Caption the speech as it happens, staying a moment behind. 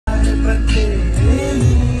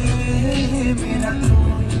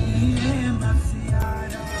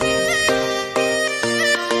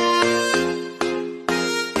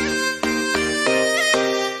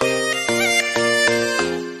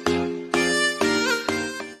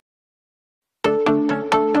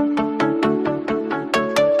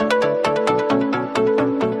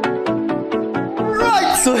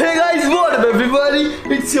So hey guys, what up everybody?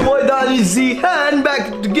 It's your boy Danish Zehen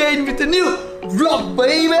back again with a new vlog,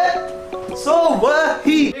 baby. So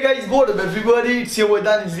hey guys, what up everybody? It's your boy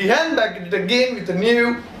Danish Zehen back again with a new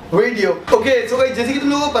video. Okay, so guys, जैसे कि तुम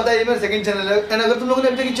लोगों को पता है ये मेरा second channel है, एंड अगर तुम लोगों ने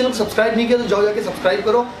अभी तक इस चैनल को सब्सक्राइब नहीं किया तो जाओ जाके सब्सक्राइब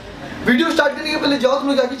करो. वीडियो स्टार्ट करने के पहले जाओ तुम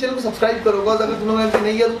लोग जाके चैनल को सब्सक्राइब करो. बिकॉज़ अगर तुम लोगों ने अभी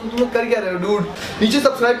नहीं किया तो तुम लोग कर क्या रहे हो डूड. नीचे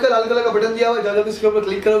सब्सक्राइब का लाल कलर का बटन दिया हुआ है, जाओ उसके ऊपर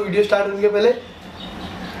क्लिक करो वीडियो स्टार्ट करने के पहले.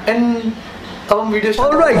 And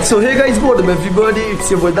Alright, so hey guys, what up everybody? It's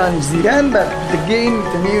your boy Danish Zehen back again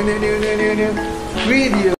with a new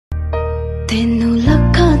video. तेनू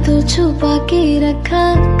लखा तो छुपा के रखा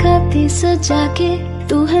कदी सजा के,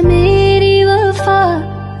 तू है मेरी वफा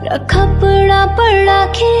रखा पड़ा पड़ा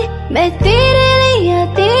के. मैं तेरे लिया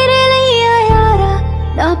यारा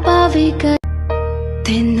ना पावे कर.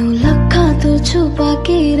 तेनू लखा तो छुपा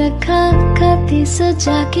के रखा कदी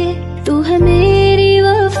सजा के, तू है मेरी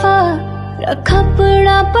वफा रखा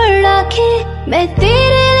पड़ा पड़ा के. मैं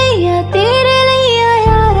तेरे लिया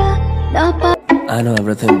यारा ना पा. I know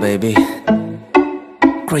everything, baby.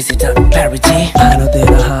 Crazy time, parity. I know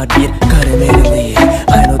तेरा heartbeat करे मेरे लिए.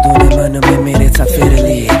 I know तूने मन में मेरे साथ फिर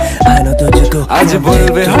लिए. I know तुझको आज बोल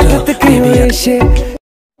बे हटत के वैसे.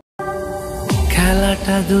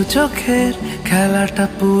 খেলাটা দু চোখের খেলাটা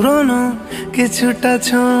পুরনো কিছুটা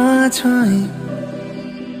ছোঁয়া ছোঁই.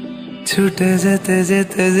 ছুটে যেতে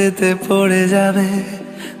যেতে যেতে পড়ে যাবে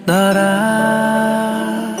ধরা.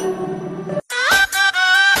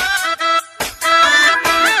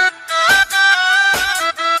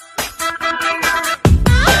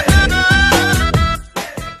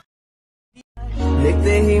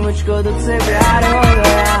 देखते ही मुझको तुझसे प्यार हो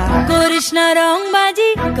गया. কৃষ্ণা রংবাজি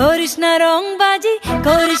কৃষ্ণা রংবাজি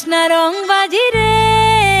কৃষ্ণা রংবাজি রে.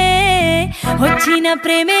 হচ্ছি না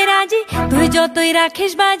প্রেমে রাজি, তুই যতই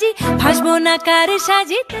রাখিস বাজি ভাসবো না কারে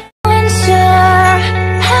সাজি.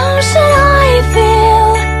 How should I feel?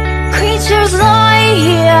 Creatures lie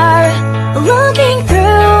here looking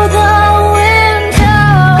through the window.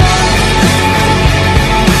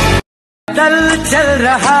 पैदल चल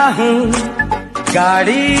रहा हूँ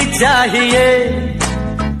गाड़ी चाहिए.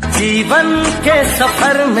 जीवन के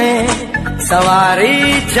सफर में सवारी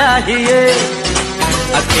चाहिए.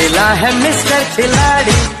 अकेला है मिस्टर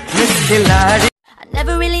खिलाड़ी मिस खिलाड़ी. I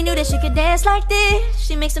never really knew that she could dance like this.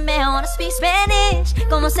 She makes a man wanna speak Spanish.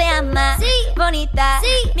 Como se llama? Sí. Bonita.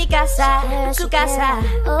 Sí. Mi casa. Su casa.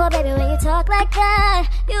 Oh baby, when you talk like that,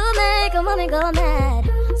 you make a woman go mad.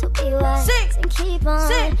 So be wise and keep on.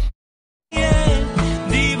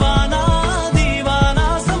 दीवाना दीवाना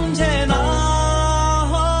समझे ना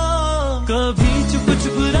हो. कभी चुप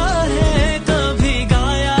चुप रहे कभी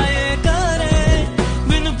गाया ये करे.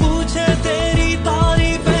 बिन पूछे तेरी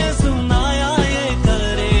तारीफें सुनाया ये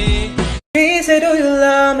करे. She said do you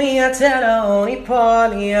love me? I tell her only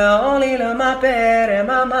partly. I only love my bed and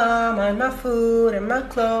my mama and my food and my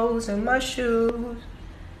clothes and my shoes.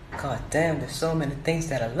 God damn, there's so many things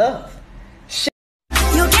that I love.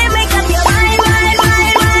 You can't make up your mind.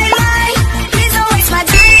 Please don't waste my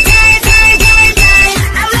time.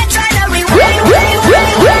 I'm not trying to rewind.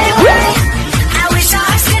 I wish our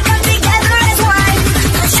hearts could come together as one.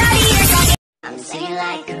 I'm singing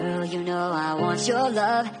like, girl, you know I want your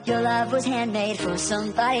love. Your love was handmade for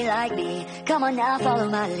somebody like me. Come on now, follow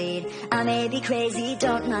my lead. I may be crazy,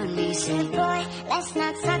 don't mind me. Say, boy, let's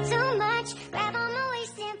not talk too much. Grab on my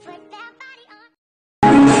waist and put that body on.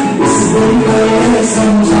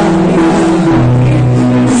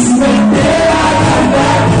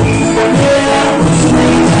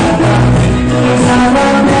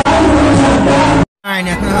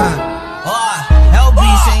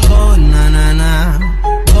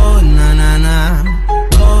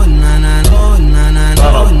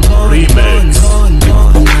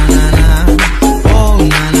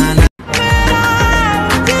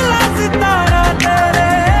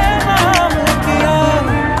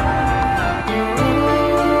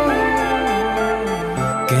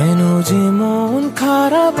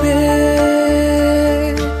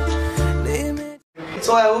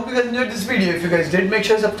 So I hope you guys enjoyed this video. If you guys did, make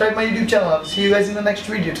sure to subscribe my YouTube channel. I'll see you guys in the next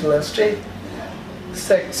video. Till then, stay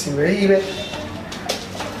sexy, baby.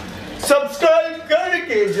 Subscribe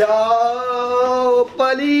करके जाओ,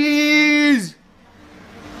 please.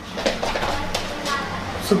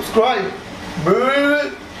 Subscribe, baby.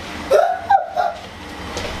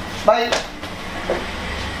 Bye.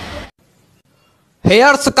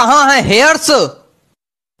 Hairs कहाँ है? Hairs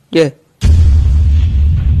ये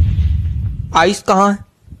ice कहाँ है?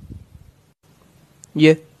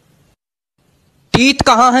 ये teeth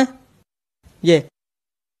कहाँ है? ये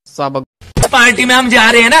सब पार्टी में हम जा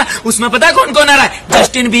रहे हैं ना, उसमें पता है कौन कौन आ रहा है?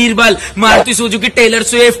 Justin Birbal, Maruti Suzuki, Taylor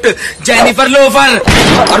Swift, Jennifer loafer,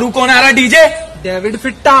 और कौन आ रहा है? DJ David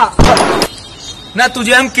फिट्टा। ना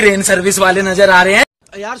तुझे हम क्रेन सर्विस वाले नजर आ रहे हैं।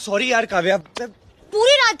 यार सॉरी यार काव्या,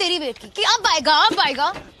 पूरी रात तेरी वेट की कि अब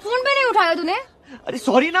आएगा। फोन पे नहीं उठाया तूने? अरे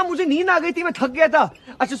सॉरी ना, मुझे नींद आ गई थी, मैं थक गया था।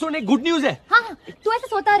 अच्छा सुन, एक गुड न्यूज है। हाँ, तू ऐसे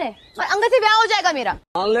सोता रहे और अंगद से ब्याह हो जाएगा मेरा।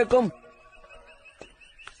 वालेकुम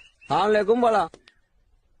बोला।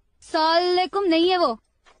 सलाम नहीं है वो,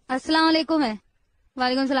 अस्सलाम वालेकुम है।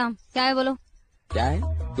 वालेकुम सलाम। क्या है बोलो? क्या है?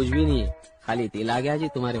 कुछ भी नहीं है, खाली तिल आ गया जी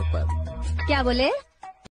तुम्हारे ऊपर। क्या बोले?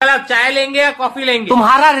 आप चाय लेंगे या कॉफी लेंगे?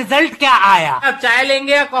 तुम्हारा रिजल्ट क्या आया? आप चाय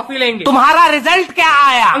लेंगे या कॉफी लेंगे? तुम्हारा रिजल्ट क्या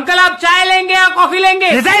आया? अंकल आप चाय लेंगे या कॉफी लेंगे?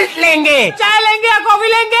 रिजल्ट लेंगे। चाय लेंगे या कॉफी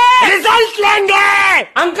लेंगे? रिजल्ट लेंगे।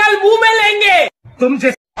 अंकल मुंह में लेंगे। तुम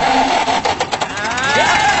चल।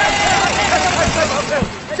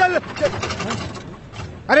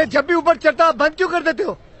 अरे जब भी ऊपर चढ़ता बंद क्यों कर देते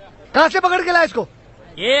हो? कहाँ से पकड़ के लाया इसको?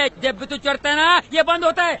 ये जब भी तू चढ़ता है ना, ये बंद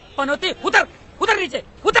होता है। पनौती उतर, उतर नीचे,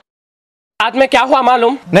 उतर। रात में क्या हुआ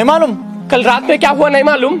मालूम? नहीं मालूम। कल रात में क्या हुआ नहीं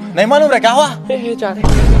मालूम? नहीं मालूम रे, क्या हुआ? जा रहे।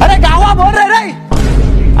 अरे क्या हुआ बोल रहे रे?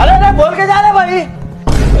 अरे बोल के जा रहे भाई।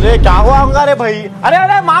 अरे क्या हुआ होगा रे भाई?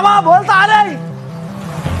 अरे मामा बोलता आ रहे।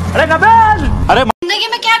 अरे कपिल, अरे जिंदगी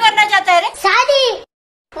में क्या करना चाहता है रे? शादी,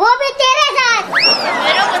 वो भी तेरे साथ।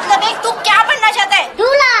 मेरा मतलब है तू क्या बनना चाहता है?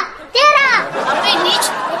 दूल्हा तेरा। अबे नीच,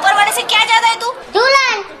 ऊपर वाले से क्या चाहता है तू?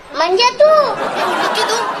 दुल्हन मंजे तू। कि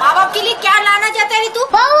तू माँ बाप के लिए क्या लाना चाहता है तू?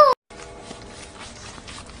 बहू।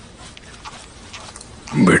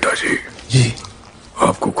 बेटा जी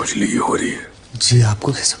आपको खुजली हो रही है जी।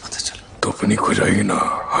 आपको कैसे पता चला? तो अपनी खुजाई ना,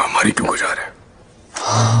 हमारी क्यों खुजा रहे?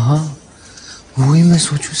 हाँ वही मैं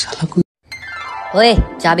सोचूं, साला कोई। ओए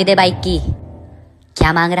चाबी दे बाइक की।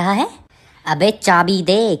 क्या मांग रहा है? अबे चाबी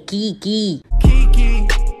दे की।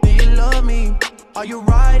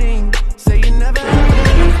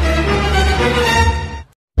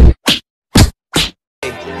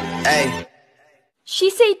 She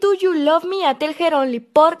say too you love me, I tell her only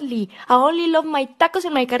partly. I only love my tacos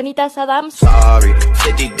and my carnitas asada. Sorry,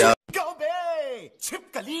 city dog. Go bang,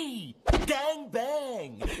 छिपकली, gang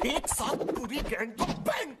bang, एक साथ पूरी गैंग को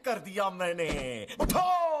बैंग कर दिया मैंने। उठो,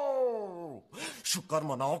 शुक्र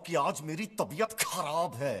मनाओ कि आज मेरी तबीयत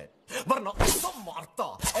खराब है, वरना ऐसा मारता,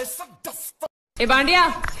 ऐसा डसता। ए बांडिया,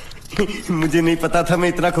 मुझे नहीं पता था मैं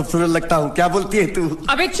इतना खूबसूरत लगता हूँ। क्या बोलती है तू?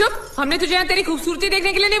 अबे चुप, हमने तुझे यहाँ तेरी खूबसूरती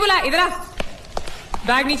देखने के लिए नहीं बुलाया। इधर आ,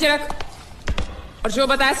 बैग नीचे रख। और जो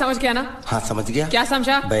बताया समझ गया ना? हाँ समझ गया। क्या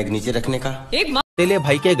समझा? बैग नीचे रखने का। एक तेरे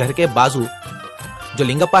भाई के घर के बाजू जो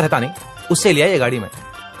लिंगप्पा रहता नहीं, उससे लिया ये गाड़ी में।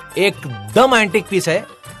 एकदम एंटीक पीस है,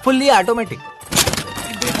 फुल्ली ऑटोमेटिक।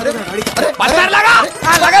 पत्थर लगा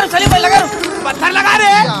सलीम भाई, पत्थर लगा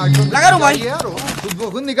रे भाई।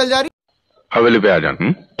 खुद निकल जा रही। हवेली पे आ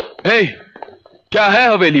जाना। क्या है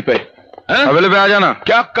हवेली पे? हवेली पे आ जाना।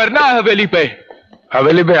 क्या करना है हवेली पे?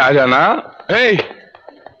 हवेली पे आ जाना।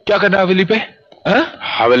 क्या करना है हवेली पे?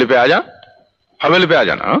 हवेली पे आ जा, हवेली पे आ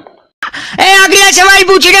जाना। अगला सवाल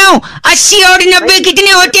पूछ रहा हूँ, 80 और 90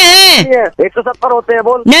 कितने होते हैं? 170 होते हैं।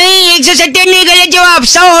 बोल। नहीं 170 नहीं, गलत जवाब।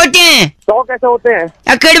 100 होते हैं। 100 कैसे होते हैं?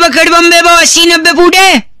 अकड़ बकड़ बम्बे बो, 80 90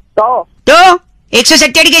 फूटे 100 तो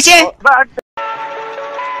 170 कैसे?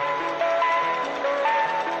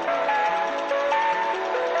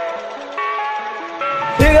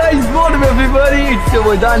 Hey guys, what up everybody? It's your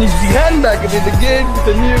boy Danish Zehen back at it again with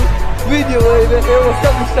a new video. Hey, what's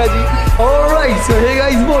up, Mr. Ji? Alright, so hey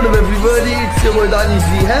guys, what up everybody? It's your boy Danish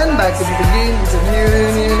Zehen back at it again with a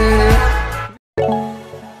new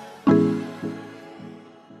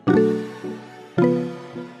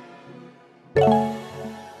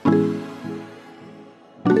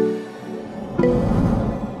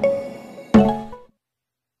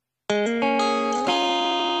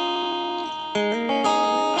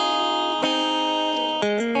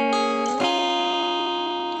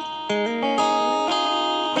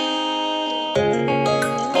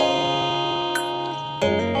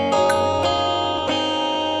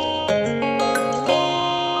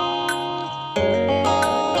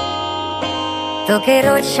তোকে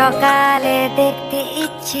রোজ সকালে দেখতে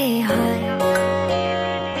ইচ্ছে হয়,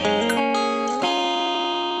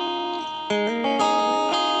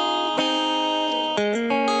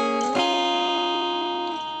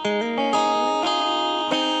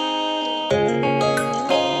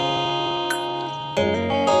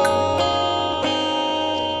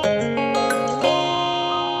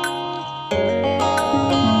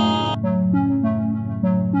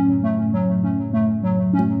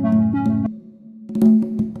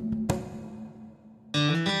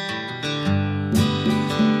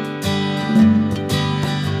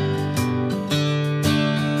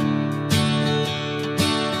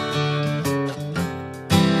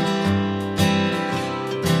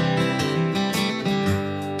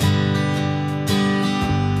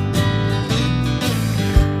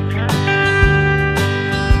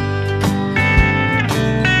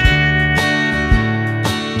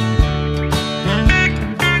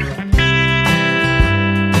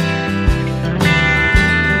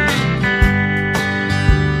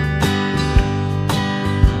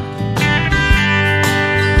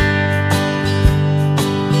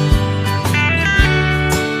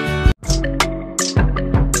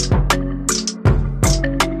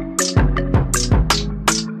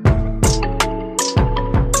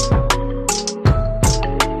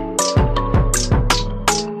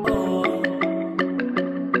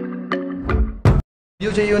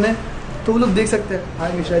 video चाहिए उन्हें तो वो लोग देख सकते हैं।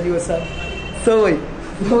 हाँ मिश्रा जी वैसा सो वही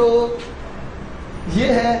तो ये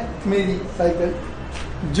है मेरी साइकिल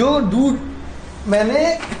जो डूड मैंने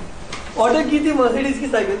ऑर्डर की थी मर्सिडीज की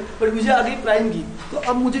साइकिल, बट मुझे आ गई प्राइम की, तो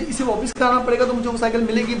अब मुझे इसे वापस कराना पड़ेगा, तो मुझे वो साइकिल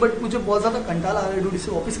मिलेगी, बट मुझे बहुत ज़्यादा कंटाला आ रहा है डूड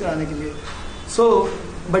इसे वापस कराने के लिए। सो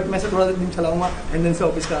बट मैं से थोड़ा दिन चलाऊंगा एंड देन से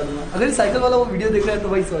वापस करा दूंगा। अगर इस साइकिल वाला वो वीडियो देख रहा है तो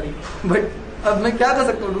भाई सॉरी, बट अब मैं क्या कर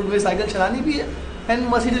सकता हूँ डूड, मुझे साइकिल चलानी भी है एंड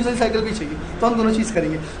मर्सिडीज वाली साइकिल भी चाहिए, तो हम दोनों चीज़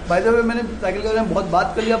करेंगे। बाय द वे मैंने साइकिल के बारे में बहुत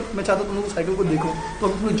बात कर लिया, मैं चाहता हूँ तुम लोग साइकिल को देखो, तो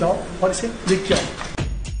अब तुम लोग जाओ और इसे देख के आओ।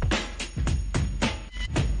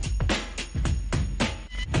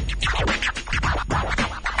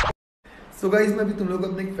 सो गाइस मैं भी तुम लोग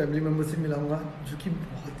अपने एक फैमिली मेम्बर से मिलाऊंगा जो कि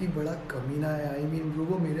बहुत ही बड़ा कमीना है। आई मीन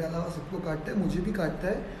वो मेरे अलावा सबको काटता है, मुझे भी काटता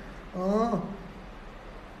है।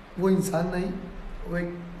 वो इंसान नहीं,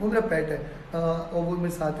 वो मेरा पेट है और वो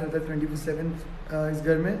मेरे साथ रहता है 24/7 इस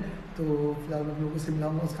घर में। तो फिलहाल मैं तुम लोगों से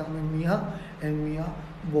मिलाऊंगा, उसका नाम है मियाँ एंड मियाँ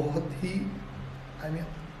बहुत ही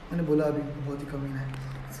मैंने बोला अभी बहुत ही कमीना है।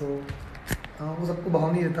 सो वो सबको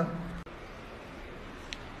भाव नहीं देता।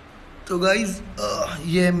 तो गाइज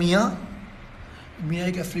ये है मियाँ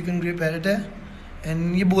एक अफ्रीकन ग्रे पैरेट है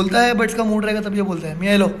एंड ये बोलता है बट इसका मूड रहेगा तब ये बोलता है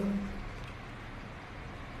मियाँ हेलो,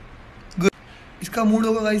 गुड। इसका मूड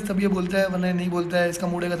होगा गाइस तब ये बोलता है, वरना नहीं बोलता है। इसका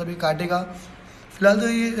मूड रहेगा तब ये काटेगा। फिलहाल तो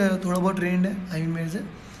ये थोड़ा बहुत ट्रेंड है आई मीन मेरे से।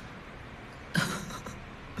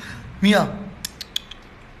 मियाँ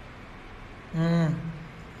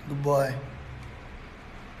गुड बॉय,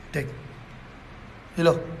 टेक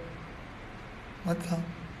हेलो, मत खा।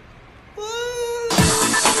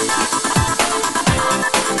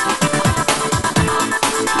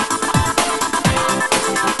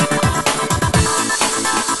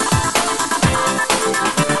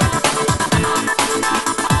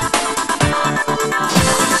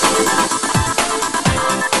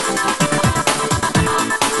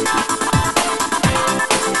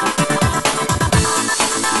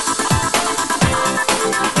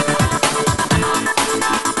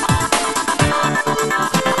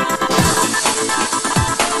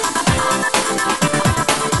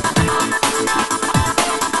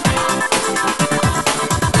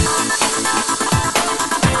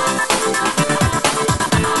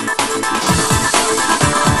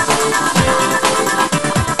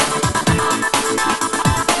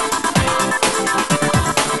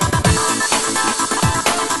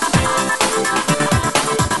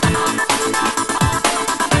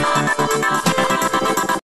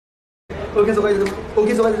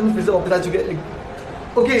 ओके सो गाइस हम फिर से वापस आ चुके हैं।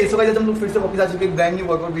 ओके सो गाइस हम लोग फिर से वापस आ चुके हैं ब्रांड न्यू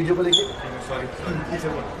वर्कआउट वीडियो को लेके।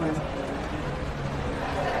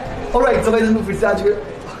 ऑलराइट सो गाइस हम लोग फिर से आ चुके हैं।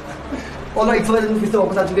 ऑलराइट सो गाइस हम लोग फिर से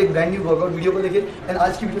वापस आ चुके हैं ब्रांड न्यू वर्कआउट वीडियो को लेके। एंड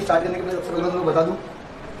आज की वीडियो स्टार्ट करने के पहले सबसे पहले मैं तुमको बता दूं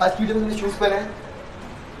आज की वीडियो में मैंने शूज पहने हैं,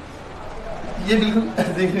 ये बिल्कुल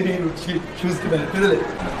देख रहे हैं शूज के पहने फिर से।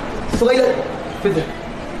 सो गाइस फिर से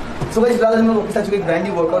सो गाइस फिलहाल हम लोग वापस आ चुके हैं ब्रांड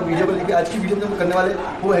न्यू वर्कआउट वीडियो को लेके। आज की वीडियो में हम करने वाले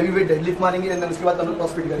वो हैवी वेट डेडलिफ्ट मारेंगे एंड उसके बाद हम लोग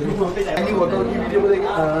क्रॉसफिट करेंगे ब्रांड न्यू वर्कआउट की वीडियो को लेके।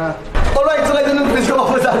 ऑलराइट सो गाइस हम लोग फिर से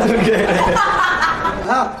वापस आ चुके हैं।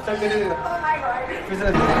 हां स्टार्ट करेंगे फिर से।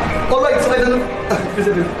 ऑलराइट सो गाइस हम लोग फिर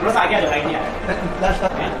से बस आगे आ जाओ राइट यार last.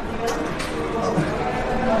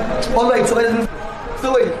 Alright so guys so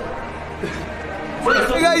wait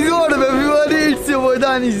Hey guys, what up everybody? It's your boy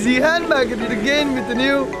Danish Zehen back at it again with a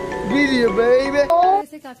new video, baby.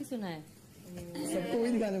 ऐसे काफी सुना है, सबको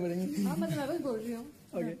वही दिखाने पड़ेंगे। हाँ मतलब मैं बस बोल रही हूँ।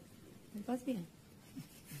 ओके मेरे पास भी है।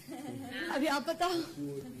 अभी आप बताओ।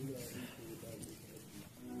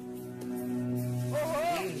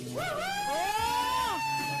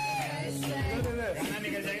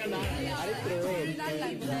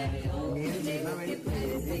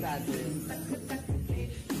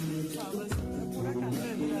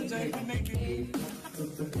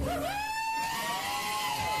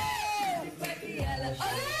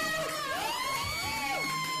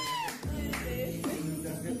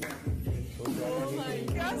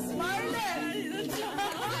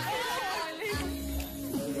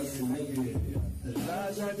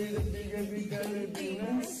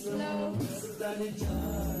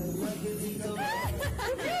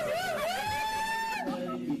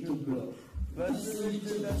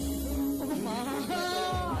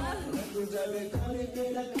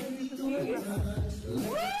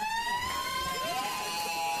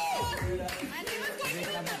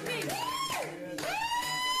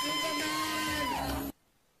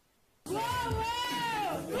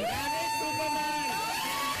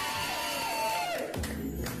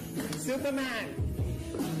 Superman!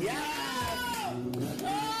 Yeah!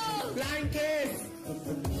 Flying kiss!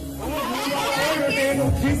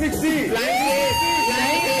 360! Flying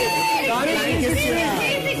kiss! Flying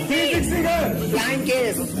kiss! Blind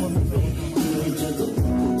case.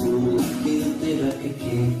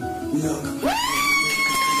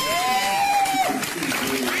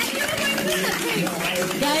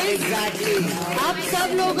 Exactly. आप सब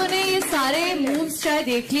लोगों ने ये सारे मूव्स शायद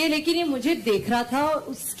देख लिए, लेकिन ये मुझे देख रहा था और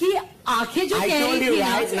उसकी आंखें जो कह रही थी ना,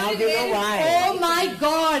 oh my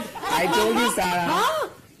God! I told you, Sarah. हाँ,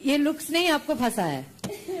 ये लुक्स नहीं आपको फंसा है.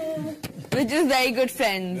 We're just very good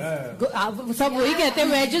friends. सब वही कहते हैं,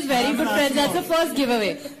 we're just very good friends. That's the first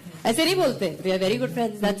giveaway. ऐसे नहीं बोलते. We are very good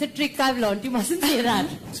friends. That's a trick I've learned. You mustn't say that.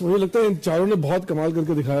 मुझे लगता है इन चारों ने बहुत कमाल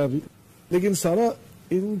करके दिखाया अभी, लेकिन सारा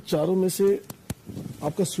इन चारों में से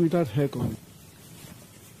आपका स्वीट हार्ट है कौन?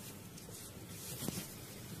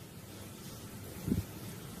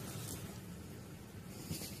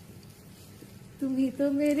 तुम ही तो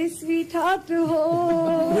मेरे स्वीट हार्ट हो.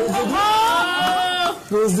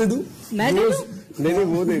 रोज दे दूं? मैं दे दूं? नहीं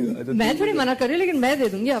वो देगा. मैं थोड़ी मना कर रही हूँ, लेकिन मैं दे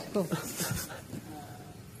दूंगी आपको.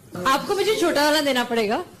 आपको मुझे छोटा वाला देना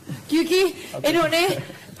पड़ेगा क्योंकि इन्होंने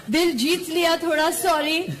दिल जीत लिया थोड़ा.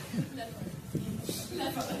 सॉरी.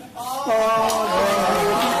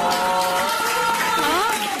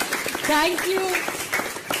 Thank you.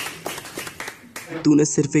 तूने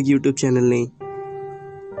सिर्फ एक YouTube चैनल नहीं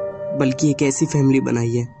बल्कि एक ऐसी फैमिली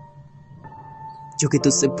बनाई है जो कि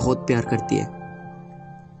तुझसे बहुत प्यार करती है,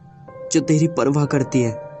 जो तेरी परवाह करती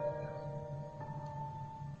है,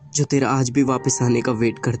 जो तेरा आज भी वापस आने का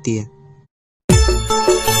वेट करती है.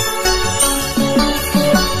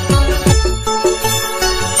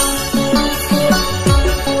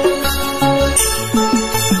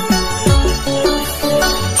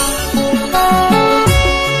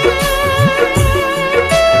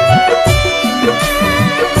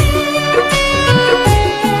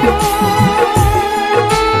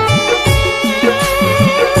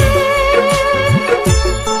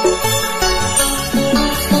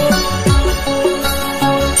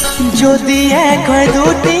 যদি এক হয়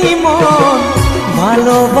দুটি মন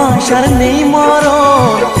ভালোবাসার নেই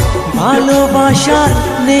মরণ, ভালোবাসার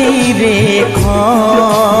নেই রে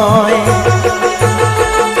ক্ষয়,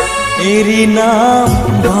 এরই নাম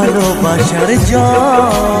ভালোবাসার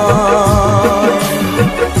জয়,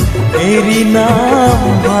 এরই নাম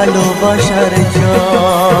ভালোবাসার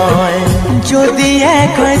জয়. যদি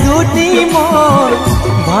এক হয় দুটি মন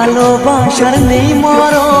ভালোবাসার নেই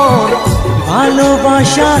মরণ,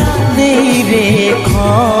 ভালোবাসার নেই রে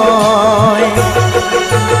ক্ষয়,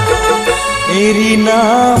 এরই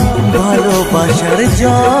নাম ভালোবাসার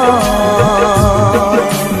জয়.